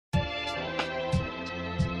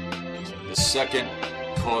second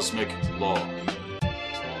cosmic law.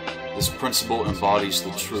 This principle embodies the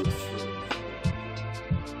truth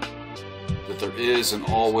that there is and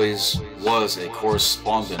always was a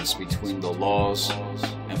correspondence between the laws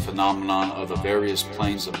and phenomena of the various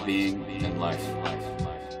planes of being and life.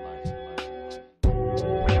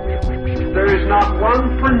 There is not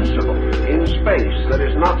one principle in space that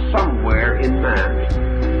is not somewhere in man.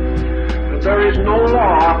 There is no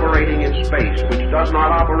law operating in space which does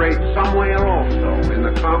not operate somewhere also in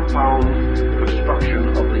the compound construction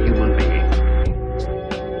of the human being.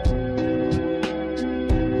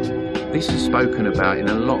 This is spoken about in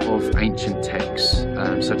a lot of ancient texts,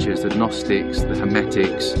 such as the Gnostics, the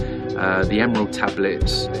Hermetics, the Emerald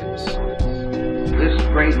Tablets. This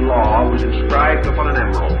great law was inscribed upon an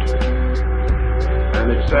emerald,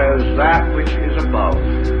 and it says, "That which is above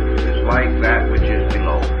is like that which is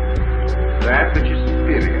below. That which is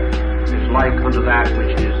superior is like unto that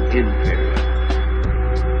which is inferior."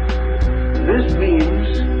 This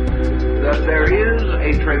means that there is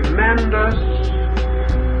a tremendous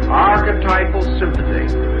archetypal sympathy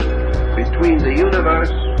between the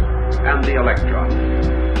universe and the electron.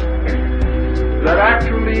 That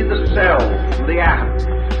actually the cell, the atom,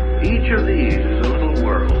 each of these is a little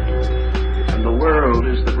world, and the world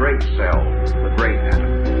is the great cell, the great atom.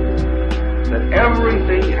 That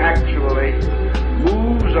everything actually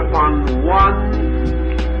moves upon one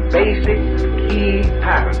basic key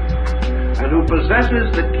pattern, and who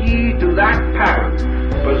possesses the key to that pattern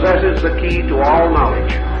possesses the key to all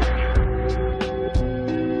knowledge.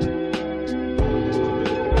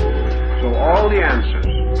 So all the answers,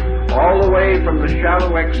 all the way from the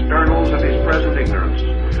shallow externals of his present ignorance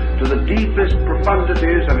to the deepest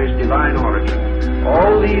profundities of his divine origin,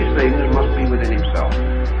 all these things must be within himself.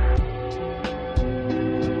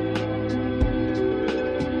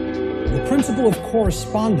 The principle of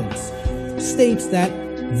correspondence states that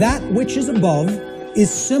that which is above is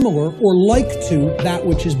similar or like to that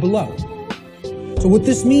which is below. So what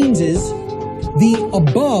this means is the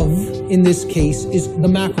above, in this case, is the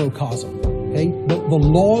macrocosm, okay? The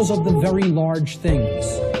laws of the very large things,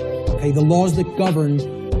 okay? The laws that govern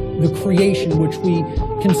the creation which we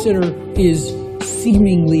consider is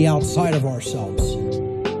seemingly outside of ourselves.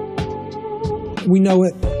 We know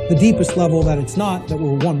at the deepest level that it's not, that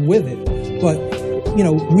we're one with it, but, you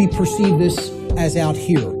know, we perceive this as out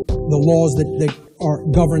here, the laws that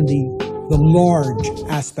govern the large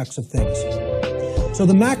aspects of things. So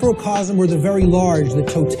the macrocosm, or the very large, the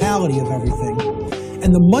totality of everything,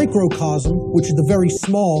 and the microcosm, which is the very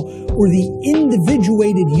small, or the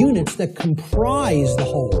individuated units that comprise the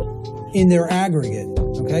whole in their aggregate,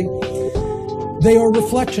 okay? They are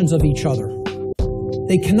reflections of each other.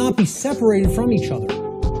 They cannot be separated from each other.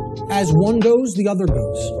 As one goes, the other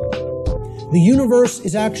goes. The universe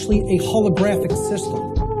is actually a holographic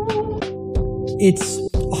system. It's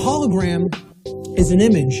a hologram is an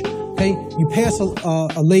image, okay? You pass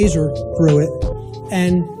a laser through it,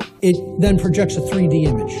 and it then projects a 3D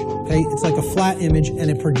image, okay? It's like a flat image, and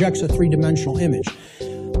it projects a three-dimensional image.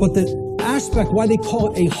 But the aspect, why they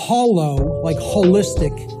call it a holo, like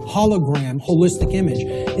holistic, hologram, holistic image,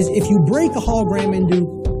 is if you break a hologram into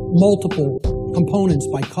multiple components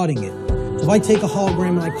by cutting it. So if I take a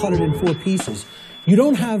hologram and I cut it in 4 pieces, you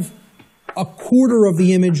don't have a quarter of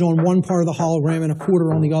the image on one part of the hologram and a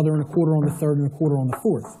quarter on the other and a quarter on the third and a quarter on the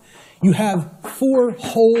fourth. You have 4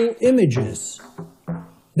 whole images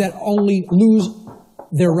that only lose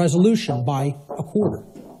their resolution by a quarter,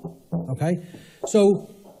 okay? So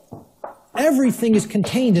everything is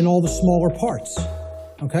contained in all the smaller parts,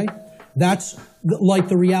 okay? That's like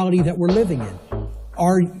the reality that we're living in.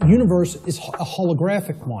 Our universe is a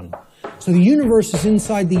holographic one. So the universe is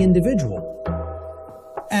inside the individual.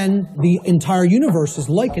 And the entire universe is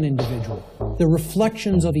like an individual. They're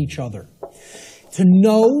reflections of each other. To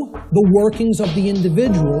know the workings of the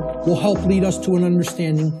individual will help lead us to an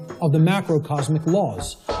understanding of the macrocosmic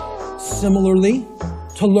laws. Similarly,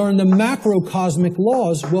 to learn the macrocosmic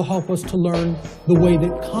laws will help us to learn the way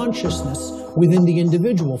that consciousness within the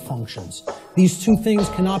individual functions. These two things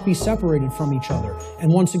cannot be separated from each other.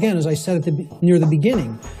 And once again, as I said near the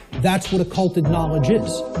beginning, that's what occulted knowledge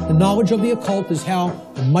is. The knowledge of the occult is how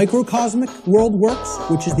the microcosmic world works,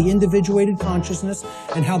 which is the individuated consciousness,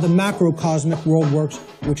 and how the macrocosmic world works,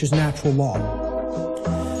 which is natural law.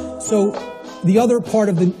 So the other part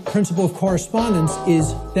of the principle of correspondence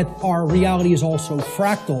is that our reality is also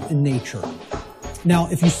fractal in nature. Now,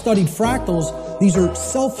 if you studied fractals, these are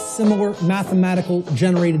self-similar mathematical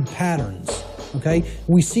generated patterns, okay?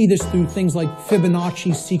 We see this through things like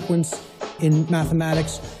Fibonacci sequence in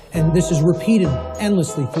mathematics, and this is repeated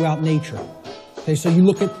endlessly throughout nature. Okay, so you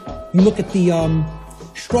look at the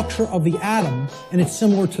structure of the atom, and it's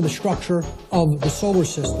similar to the structure of the solar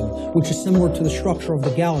system, which is similar to the structure of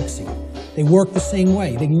the galaxy. They work the same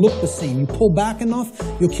way. They look the same. You pull back enough,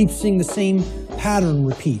 you'll keep seeing the same pattern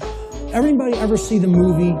repeat. Everybody ever see the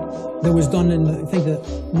movie that was done in, I think, the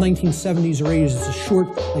 1970s or 80s? It's a short,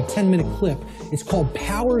 like 10-minute clip. It's called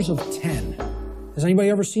Powers of 10. Has anybody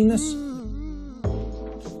ever seen this?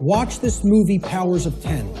 Watch this movie, Powers of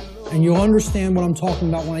 10, and you'll understand what I'm talking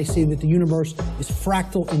about when I say that the universe is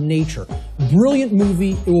fractal in nature. Brilliant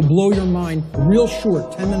movie. It will blow your mind. Real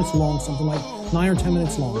short, 10 minutes long, something like 9 or 10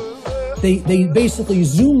 minutes long. They basically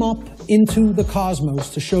zoom up into the cosmos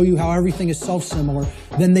to show you how everything is self-similar.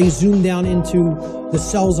 Then they zoom down into the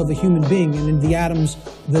cells of a human being and in the atoms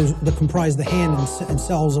that comprise the hand and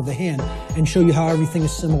cells of the hand, and show you how everything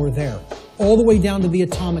is similar there. All the way down to the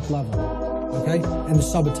atomic level, okay, and the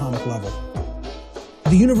subatomic level.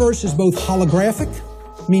 The universe is both holographic,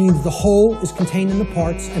 meaning that the whole is contained in the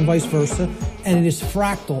parts, and vice versa, and it is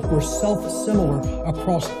fractal, or self-similar,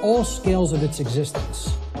 across all scales of its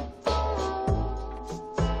existence.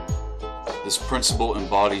 This principle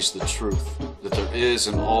embodies the truth that there is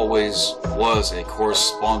and always was a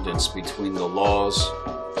correspondence between the laws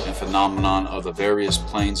and phenomenon of the various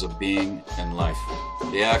planes of being and life.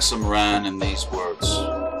 The axiom ran in these words: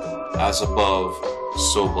 as above,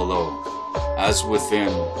 so below, as within,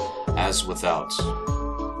 as without.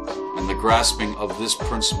 And the grasping of this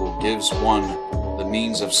principle gives one the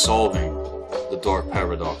means of solving the dark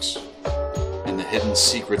paradox and the hidden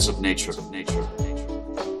secrets of nature.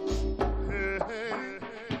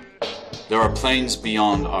 There are planes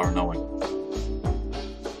beyond our knowing,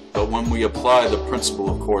 but when we apply the principle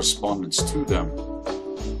of correspondence to them,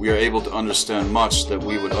 we are able to understand much that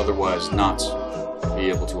we would otherwise not be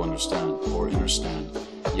able to understand or innerstand,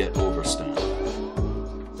 yet overstand.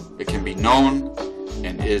 It can be known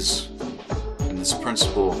and is, and this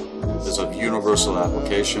principle is of universal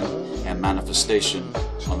application and manifestation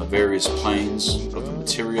on the various planes of the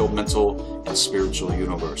material, mental, and spiritual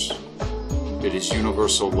universe. It is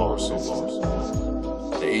universal law.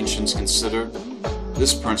 The ancients considered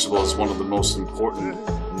this principle as one of the most important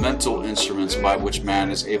mental instruments by which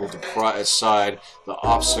man is able to pry aside the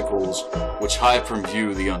obstacles which hide from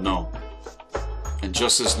view the unknown. And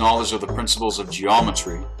just as knowledge of the principles of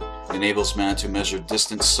geometry enables man to measure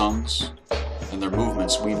distant suns and their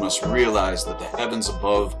movements, we must realize that the heavens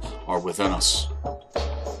above are within us.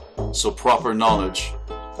 So proper knowledge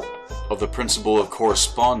of the principle of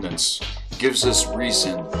correspondence gives us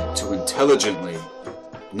reason to intelligently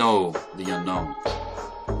know the unknown.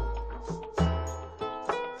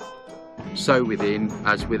 So within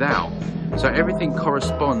as without. So everything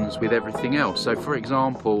corresponds with everything else. So for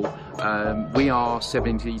example, we are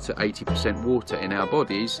 70 to 80% water in our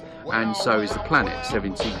bodies, and so is the planet,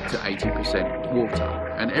 70 to 80%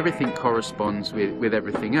 water. And everything corresponds with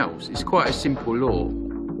everything else. It's quite a simple law.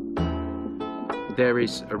 There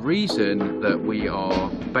is a reason that we are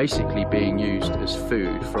basically being used as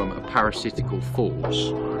food from a parasitical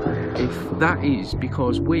force. If that is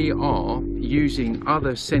because we are using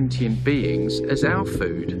other sentient beings as our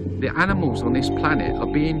food, the animals on this planet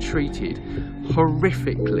are being treated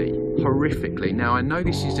horrifically. Now I know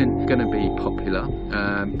this isn't going to be popular,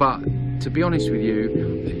 but to be honest with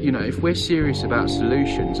you know, if we're serious about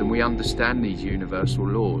solutions and we understand these universal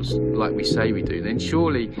laws like we say we do, then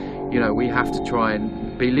surely, you know, we have to try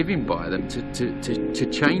and be living by them to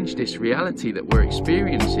change this reality that we're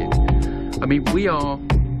experiencing. I mean, we are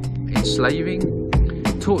enslaving,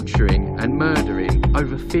 torturing and murdering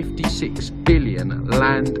over 56 billion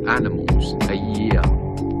land animals a year.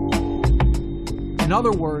 In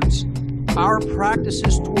other words, our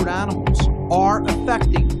practices toward animals are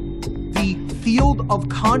affecting the field of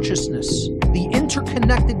consciousness, the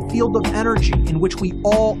interconnected field of energy in which we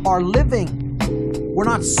all are living. We're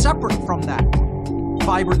not separate from that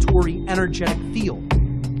vibratory energetic field.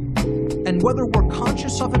 And whether we're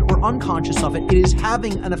conscious of it or unconscious of it, it is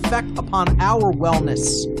having an effect upon our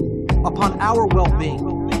wellness, upon our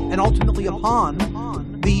well-being, and ultimately upon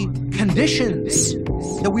the conditions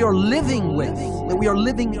that we are living with, that we are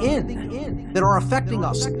living in, that are affecting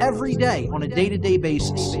us every day on a day-to-day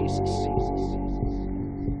basis.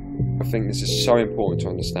 I think this is so important to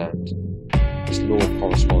understand. This law of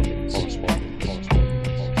correspondence.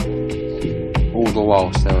 All the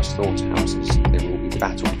whilst there are slaughterhouses, there will be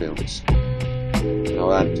battlefields. And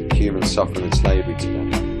I'll add human suffering and slavery to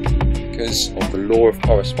that. Because of the law of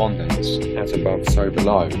correspondence, as above, so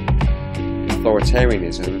below,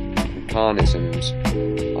 authoritarianism and carnisms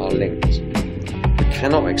are linked. We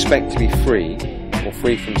cannot expect to be free or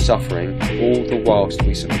free from suffering, all the whilst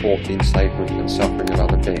we support the enslavement and suffering of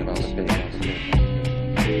other beings.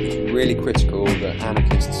 It's really critical that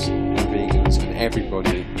anarchists and vegans and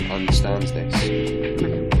everybody understands this.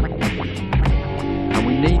 And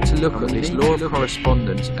we need to look at this law of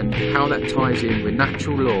correspondence and how that ties in with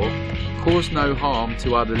natural law. Cause no harm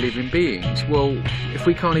to other living beings. Well, if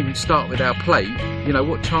we can't even start with our plate, you know,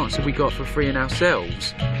 what chance have we got for freeing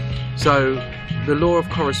ourselves? So the law of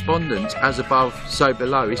correspondence, as above, so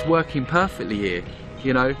below, is working perfectly here.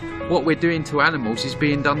 You know, what we're doing to animals is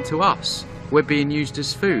being done to us. We're being used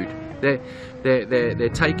as food. They're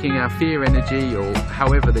taking our fear energy, or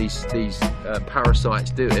however these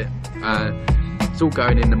parasites do it. It's all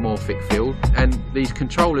going in the morphic field, and these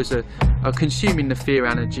controllers are consuming the fear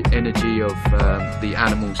energy of the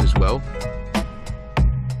animals as well.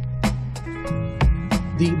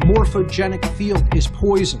 The morphogenic field is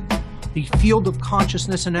poison. The field of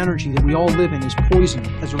consciousness and energy that we all live in is poisoned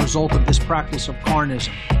as a result of this practice of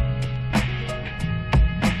carnism.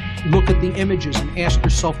 Look at the images and ask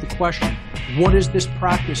yourself the question, what is this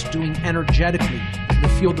practice doing energetically to the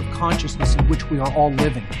field of consciousness in which we are all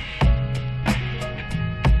living?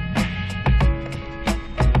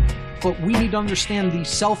 But we need to understand the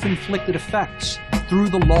self-inflicted effects through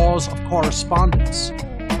the laws of correspondence,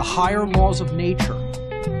 the higher laws of nature,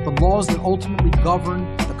 the laws that ultimately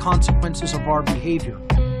govern the consequences of our behavior.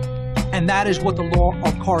 And that is what the law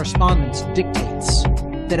of correspondence dictates,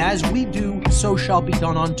 that as we do, so shall be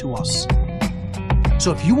done unto us.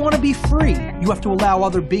 So if you want to be free, you have to allow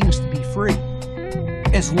other beings to be free.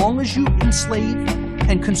 As long as you enslave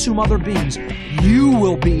and consume other beings, you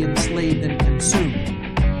will be enslaved and consumed.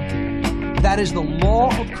 That is the law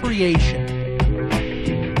of creation.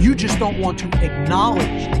 You just don't want to acknowledge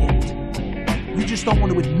it. You just don't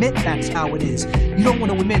want to admit that's how it is. You don't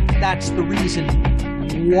want to admit that's the reason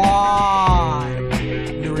why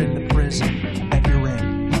you're in the prison that you're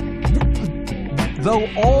in. Though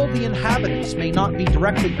all the inhabitants may not be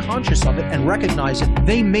directly conscious of it and recognize it,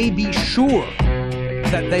 they may be sure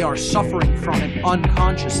that they are suffering from it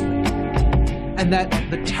unconsciously. And that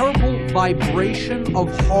the terrible vibration of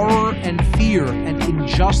horror and fear and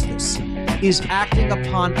injustice is acting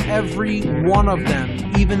upon every one of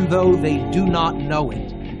them, even though they do not know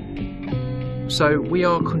it. So we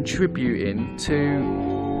are contributing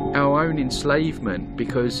to our own enslavement,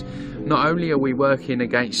 because not only are we working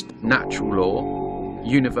against natural law,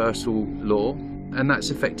 universal law, and that's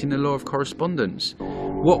affecting the law of correspondence.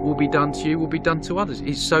 What will be done to you will be done to others.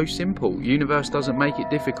 It's so simple. Universe doesn't make it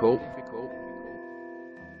difficult.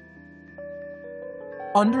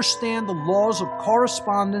 Understand the laws of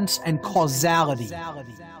correspondence and causality.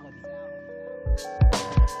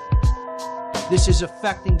 This is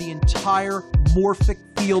affecting the entire morphic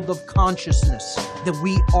field of consciousness that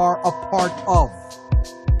we are a part of.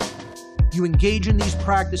 You engage in these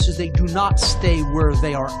practices, they do not stay where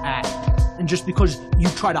they are at. And just because you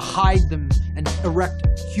try to hide them and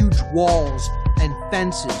erect huge walls and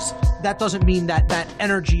fences, that doesn't mean that that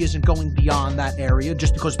energy isn't going beyond that area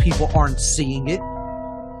just because people aren't seeing it.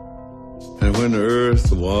 And when the earth,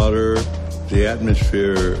 the water, the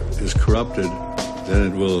atmosphere is corrupted,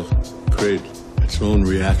 then it will create its own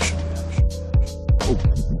reaction.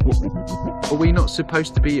 Are we not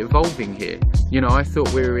supposed to be evolving here? You know, I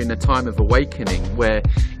thought we were in a time of awakening where,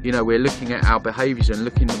 you know, we're looking at our behaviours and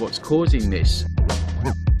looking at what's causing this.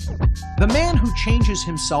 The man who changes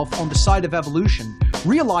himself on the side of evolution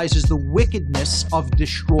realizes the wickedness of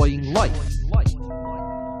destroying life.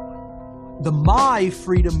 The My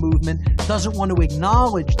Freedom movement doesn't want to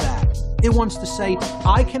acknowledge that. It wants to say,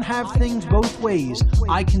 I can have things both ways.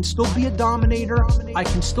 I can still be a dominator. I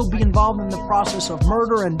can still be involved in the process of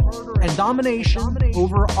murder and domination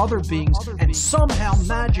over other beings. And somehow,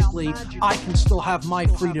 magically, I can still have my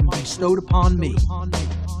freedom bestowed upon me.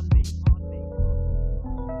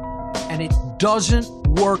 And it doesn't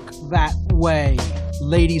work that way,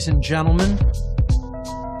 ladies and gentlemen.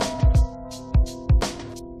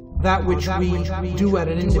 That which we do at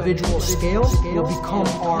an individual scale will become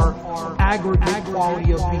our aggregate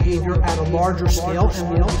quality of behavior at a larger scale and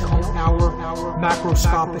will become our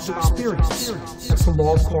macroscopic experience. That's the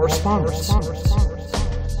law of correspondence.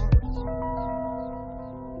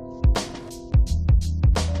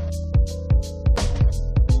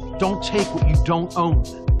 Don't take what you don't own.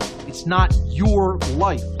 It's not your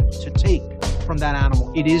life to take from that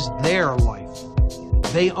animal. It is their life.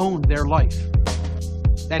 They own their life.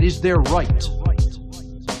 That is their right.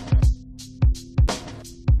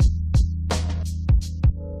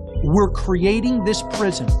 We're creating this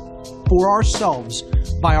prison for ourselves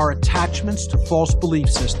by our attachments to false belief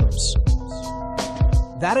systems.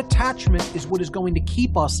 That attachment is what is going to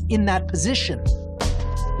keep us in that position.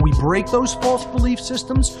 We break those false belief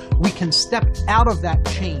systems, we can step out of that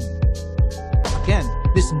chain. Again,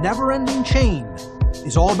 this never-ending chain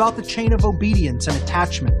is all about the chain of obedience and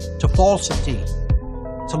attachment to falsity,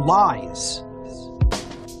 to lies.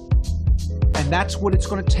 And that's what it's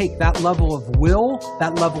going to take, that level of will,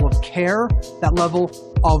 that level of care, that level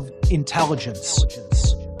of intelligence.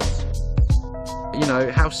 You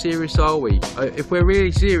know, how serious are we? If we're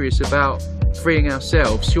really serious about freeing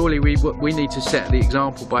ourselves, surely we need to set the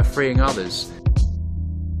example by freeing others.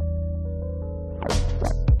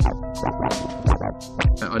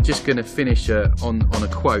 I'm just going to finish on a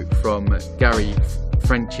quote from Gary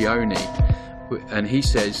Francione, and he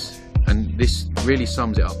says, and this really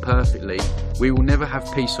sums it up perfectly: we will never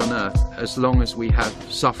have peace on earth as long as we have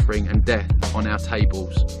suffering and death on our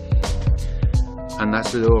tables. And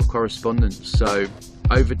that's the law of correspondence. So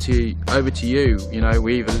over to you. You know,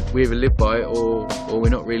 we either live by it or we're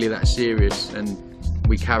not really that serious, and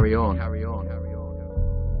we carry on. There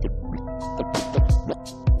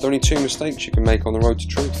are only two mistakes you can make on the road to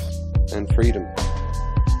truth and freedom: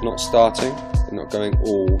 not starting and not going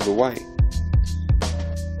all the way.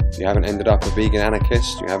 You haven't ended up a vegan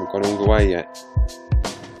anarchist, you haven't gone all the way yet.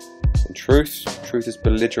 And truth is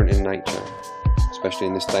belligerent in nature, especially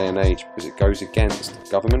in this day and age, because it goes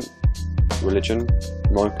against government, religion,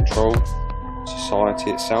 mind control,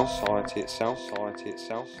 society itself.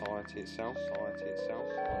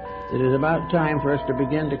 It is about time for us to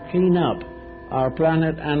begin to clean up our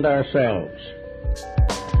planet and ourselves.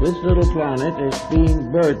 This little planet is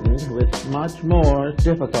being burdened with much more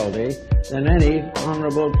difficulty than any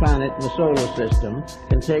honorable planet in the solar system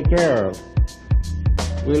can take care of.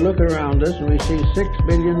 We look around us and we see 6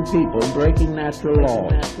 billion people breaking natural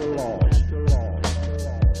laws.